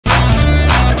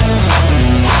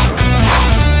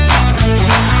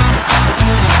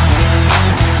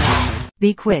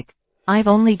Be quick. I've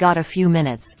only got a few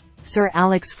minutes, Sir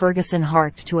Alex Ferguson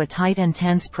harked to a tight and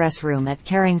tense press room at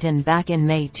Carrington back in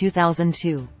May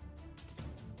 2002.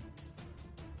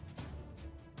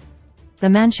 The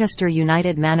Manchester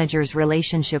United manager's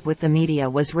relationship with the media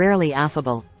was rarely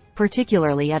affable,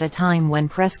 particularly at a time when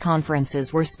press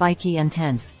conferences were spiky and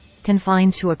tense,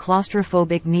 confined to a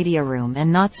claustrophobic media room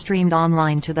and not streamed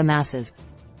online to the masses.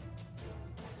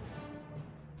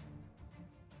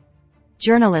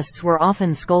 Journalists were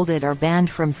often scolded or banned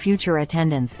from future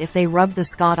attendance if they rubbed the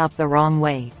Scot up the wrong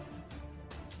way.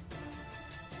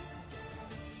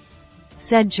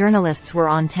 Said journalists were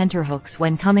on tenterhooks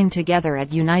when coming together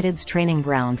at United's training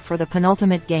ground for the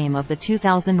penultimate game of the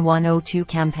 2001-02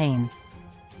 campaign.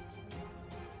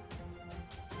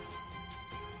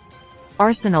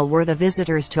 Arsenal were the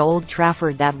visitors to Old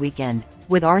Trafford that weekend,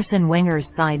 with Arsene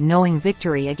Wenger's side knowing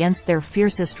victory against their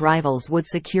fiercest rivals would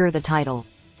secure the title.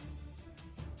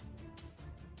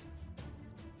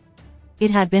 It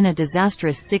had been a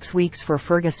disastrous 6 weeks for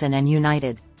Ferguson and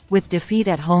United, with defeat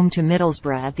at home to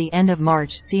Middlesbrough at the end of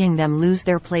March seeing them lose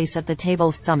their place at the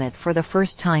table's summit for the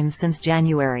first time since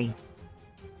January.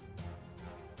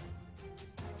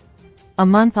 A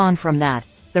month on from that,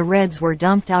 the Reds were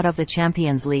dumped out of the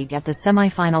Champions League at the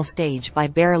semi-final stage by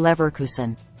Bayer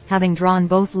Leverkusen, having drawn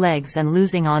both legs and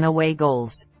losing on away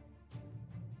goals.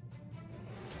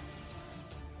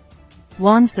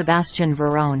 Juan Sebastian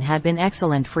Veron had been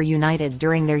excellent for United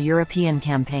during their European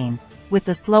campaign, with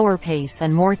the slower pace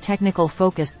and more technical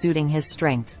focus suiting his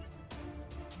strengths.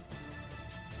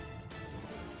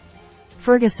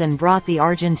 Ferguson brought the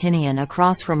Argentinian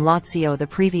across from Lazio the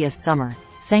previous summer,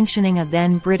 sanctioning a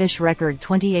then British record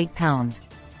 £28.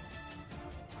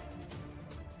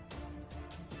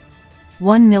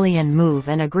 £1 million move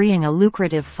and agreeing a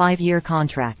lucrative 5-year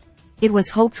contract. It was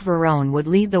hoped Veron would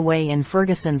lead the way in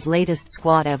Ferguson's latest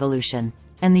squad evolution,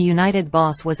 and the United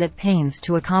boss was at pains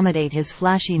to accommodate his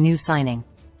flashy new signing,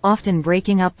 often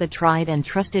breaking up the tried and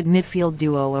trusted midfield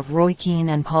duo of Roy Keane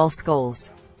and Paul Scholes.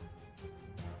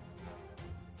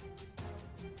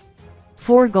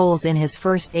 4 goals in his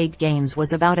first 8 games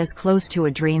was about as close to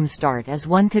a dream start as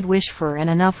one could wish for, and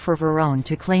enough for Veron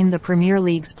to claim the Premier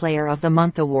League's Player of the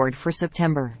Month award for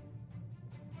September.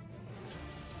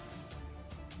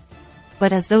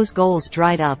 But as those goals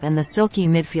dried up and the silky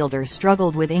midfielder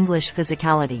struggled with English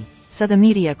physicality, so the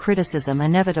media criticism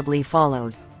inevitably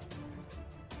followed.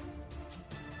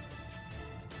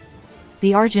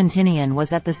 The Argentinian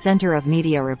was at the center of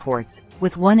media reports,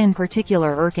 with one in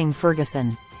particular irking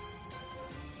Ferguson.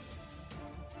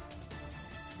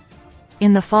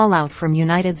 In the fallout from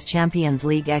United's Champions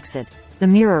League exit, the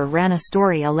Mirror ran a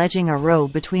story alleging a row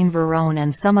between Veron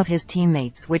and some of his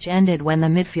teammates which ended when the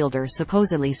midfielder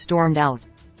supposedly stormed out.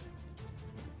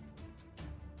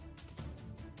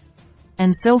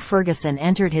 And so Ferguson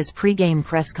entered his pre-game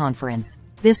press conference,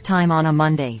 this time on a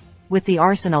Monday, with the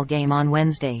Arsenal game on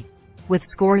Wednesday, with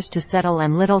scores to settle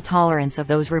and little tolerance of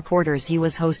those reporters he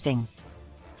was hosting.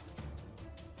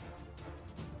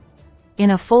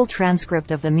 In a full transcript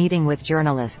of the meeting with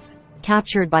journalists,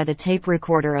 captured by the tape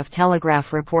recorder of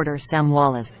Telegraph reporter Sam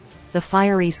Wallace, the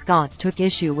fiery Scot took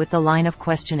issue with the line of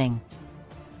questioning.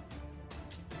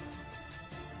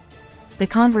 The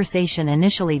conversation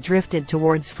initially drifted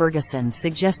towards Ferguson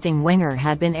suggesting Wenger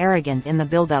had been arrogant in the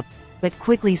build-up, but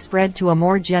quickly spread to a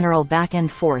more general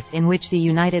back-and-forth in which the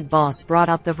United boss brought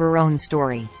up the Veron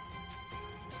story.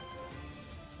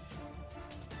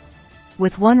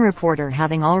 With one reporter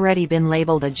having already been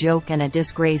labelled a joke and a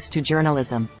disgrace to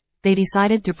journalism, they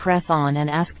decided to press on and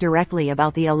ask directly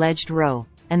about the alleged row,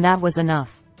 and that was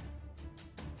enough.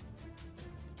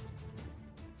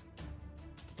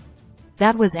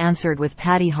 That was answered with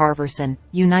Paddy Harverson,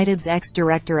 United's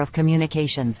ex-director of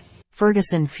communications.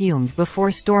 Ferguson fumed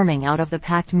before storming out of the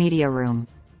packed media room.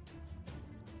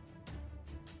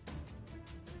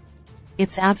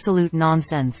 It's absolute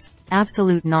nonsense.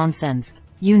 Absolute nonsense.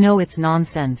 You know it's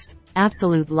nonsense.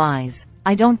 Absolute lies.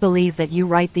 I don't believe that you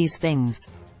write these things.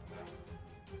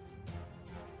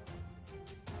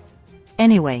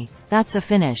 Anyway, that's a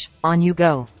finish. On you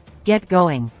go. Get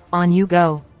going. On you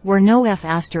go. We're no F***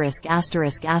 talking.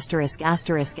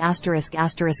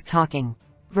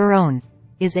 Veron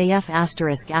is a F***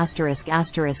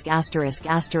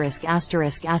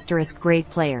 great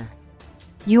player.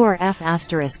 You are F***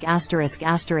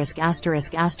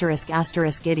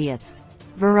 idiots.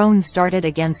 Veron started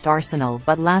against Arsenal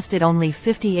but lasted only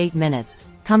 58 minutes,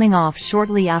 coming off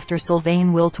shortly after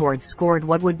Sylvain Wiltord scored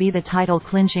what would be the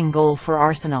title-clinching goal for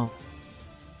Arsenal.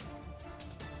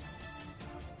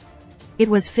 It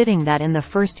was fitting that in the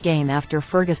first game after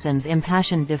Ferguson's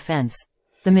impassioned defence,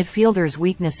 The midfielder's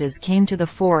weaknesses came to the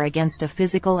fore against a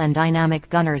physical and dynamic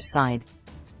Gunners side.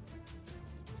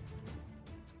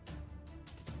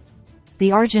 The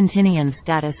Argentinian's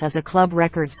status as a club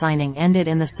record signing ended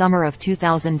in the summer of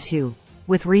 2002,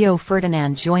 with Rio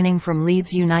Ferdinand joining from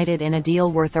Leeds United in a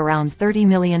deal worth around £30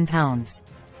 million.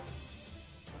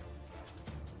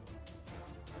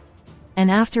 And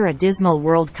after a dismal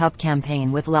World Cup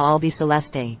campaign with La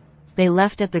Albiceleste, they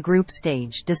left at the group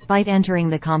stage despite entering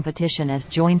the competition as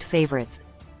joint favourites.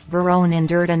 Verón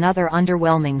endured another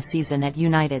underwhelming season at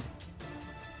United.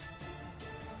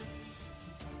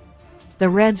 The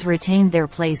Reds retained their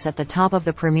place at the top of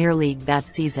the Premier League that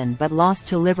season but lost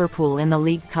to Liverpool in the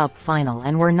League Cup final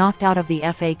and were knocked out of the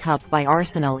FA Cup by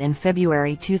Arsenal in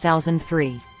February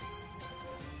 2003.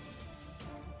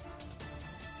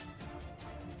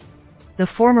 The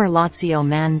former Lazio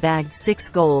man bagged 6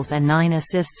 goals and 9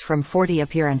 assists from 40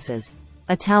 appearances,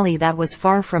 a tally that was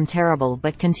far from terrible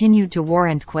but continued to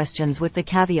warrant questions with the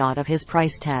caveat of his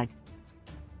price tag.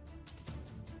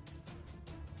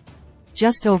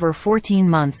 Just over 14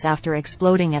 months after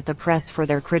exploding at the press for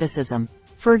their criticism,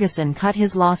 Ferguson cut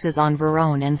his losses on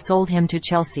Verón and sold him to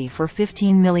Chelsea for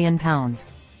 £15 million.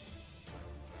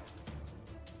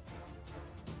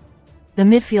 The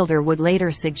midfielder would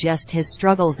later suggest his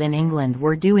struggles in England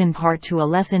were due in part to a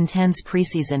less intense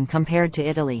pre-season compared to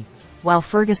Italy, while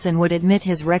Ferguson would admit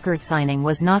his record signing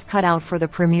was not cut out for the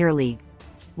Premier League.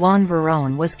 Juan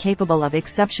Verón was capable of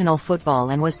exceptional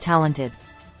football and was talented.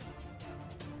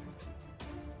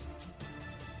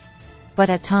 But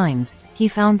at times, he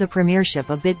found the Premiership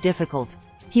a bit difficult.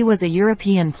 He was a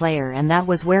European player and that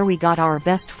was where we got our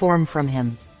best form from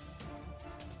him.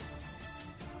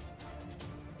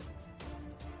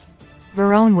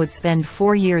 Verón would spend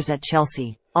 4 years at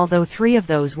Chelsea, although 3 of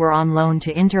those were on loan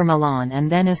to Inter Milan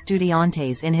and then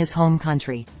Estudiantes in his home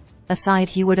country, a side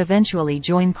he would eventually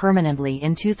join permanently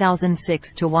in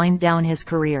 2006 to wind down his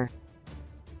career.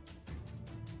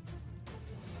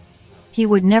 He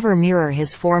would never mirror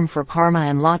his form for Parma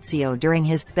and Lazio during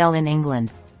his spell in England,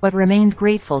 but remained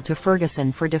grateful to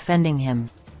Ferguson for defending him.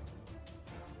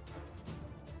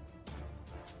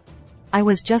 "I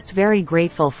was just very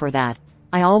grateful for that.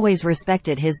 I always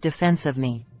respected his defense of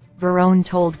me," Verón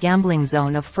told Gambling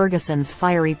Zone of Ferguson's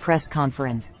fiery press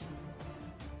conference.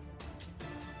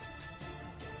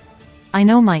 "I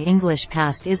know my English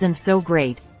past isn't so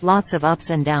great, lots of ups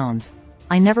and downs.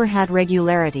 I never had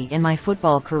regularity in my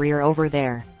football career over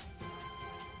there.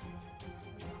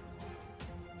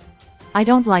 I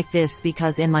don't like this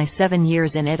because in my 7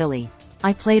 years in Italy,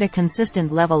 I played a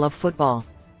consistent level of football.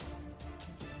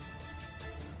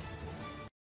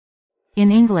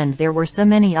 In England there were so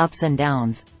many ups and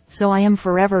downs, so I am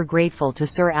forever grateful to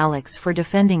Sir Alex for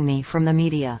defending me from the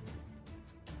media.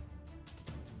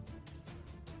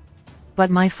 But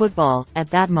my football,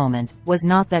 at that moment, was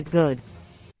not that good.